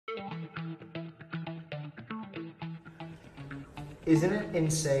Isn't it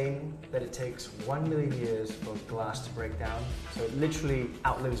insane that it takes 1 million years for glass to break down? So it literally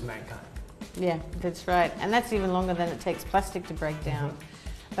outlives mankind. Yeah, that's right. And that's even longer than it takes plastic to break down.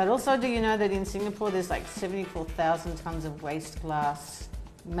 But also, do you know that in Singapore there's like 74,000 tonnes of waste glass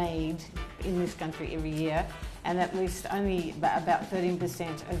made in this country every year, and at least only about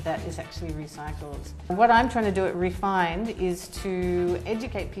 13% of that is actually recycled. What I'm trying to do at Refind is to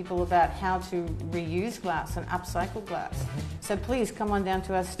educate people about how to reuse glass and upcycle glass. So please come on down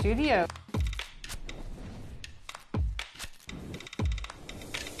to our studio.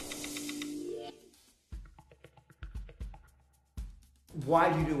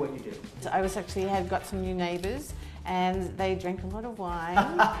 Why do you do what you do? I had got some new neighbours, and they drank a lot of wine,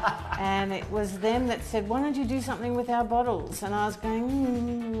 and it was them that said, why don't you do something with our bottles? And I was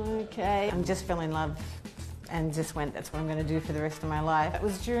going, okay. And just fell in love and just went, that's what I'm going to do for the rest of my life. It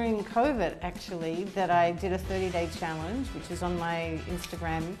was during COVID, actually, that I did a 30-day challenge, which is on my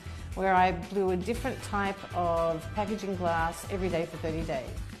Instagram, where I blew a different type of packaging glass every day for 30 days.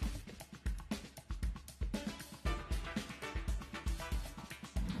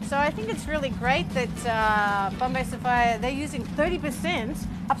 So I think it's really great that Bombay Sapphire, they're using 30%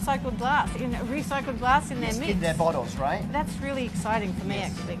 upcycled glass, recycled glass in their mix. In their bottles, right? That's really exciting for me,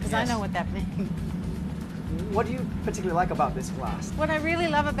 actually, because I know what that means. What do you particularly like about this glass? What I really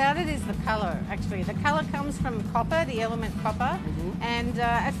love about it is the colour, actually. The colour comes from copper, the element copper, and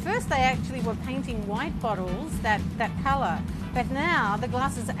at first they actually were painting white bottles that colour. But now the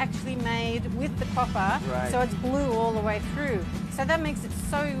glass is actually made with the copper, so it's blue all the way through. So that makes it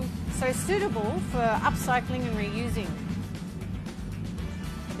so suitable for upcycling and reusing.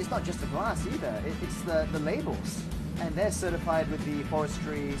 It's not just the glass either, it's the labels. And they're certified with the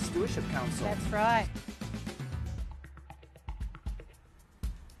Forestry Stewardship Council. That's right.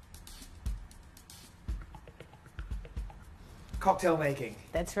 Cocktail making.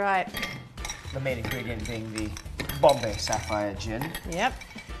 That's right. The main ingredient being the Bombay Sapphire gin. Yep.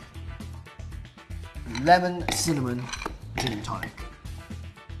 Lemon, cinnamon, gin and tonic.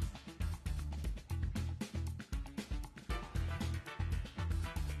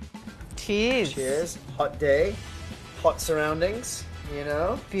 Cheers. Cheers. Hot day, hot surroundings, you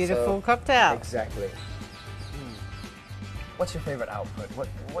know. Beautiful cocktail. Exactly. What's your favorite output?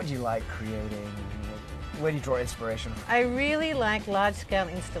 What do you like creating? Where do you draw inspiration from? I really like large-scale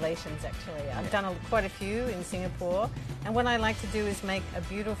installations, actually. I've done quite a few in Singapore, and what I like to do is make a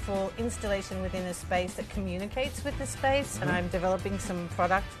beautiful installation within a space that communicates with the space, and I'm developing some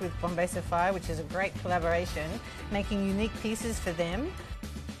products with Bombay Sapphire, which is a great collaboration, making unique pieces for them.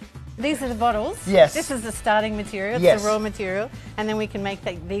 These are the bottles. Yes. This is the starting material, it's the raw material, and then we can make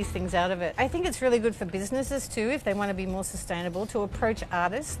these things out of it. I think it's really good for businesses too, if they want to be more sustainable, to approach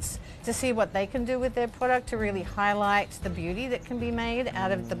artists to see what they can do with their product to really highlight the beauty that can be made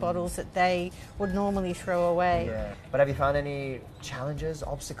out of the bottles that they would normally throw away. Yeah. But have you found any challenges,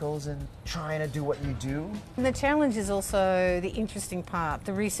 obstacles in trying to do what you do? And the challenge is also the interesting part,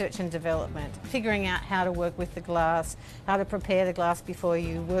 the research and development, figuring out how to work with the glass, how to prepare the glass before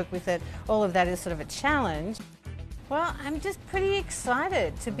you work with it. All of that is sort of a challenge. Well, I'm just pretty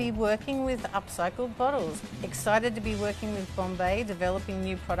excited to be working with upcycled bottles. Excited to be working with Bombay, developing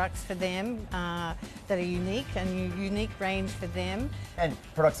new products for them that are unique, a unique range for them. And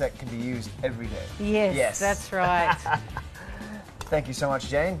products that can be used every day. Yes, that's right. Thank you so much,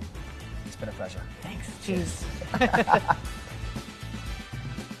 Jane. It's been a pleasure. Thanks. Cheers.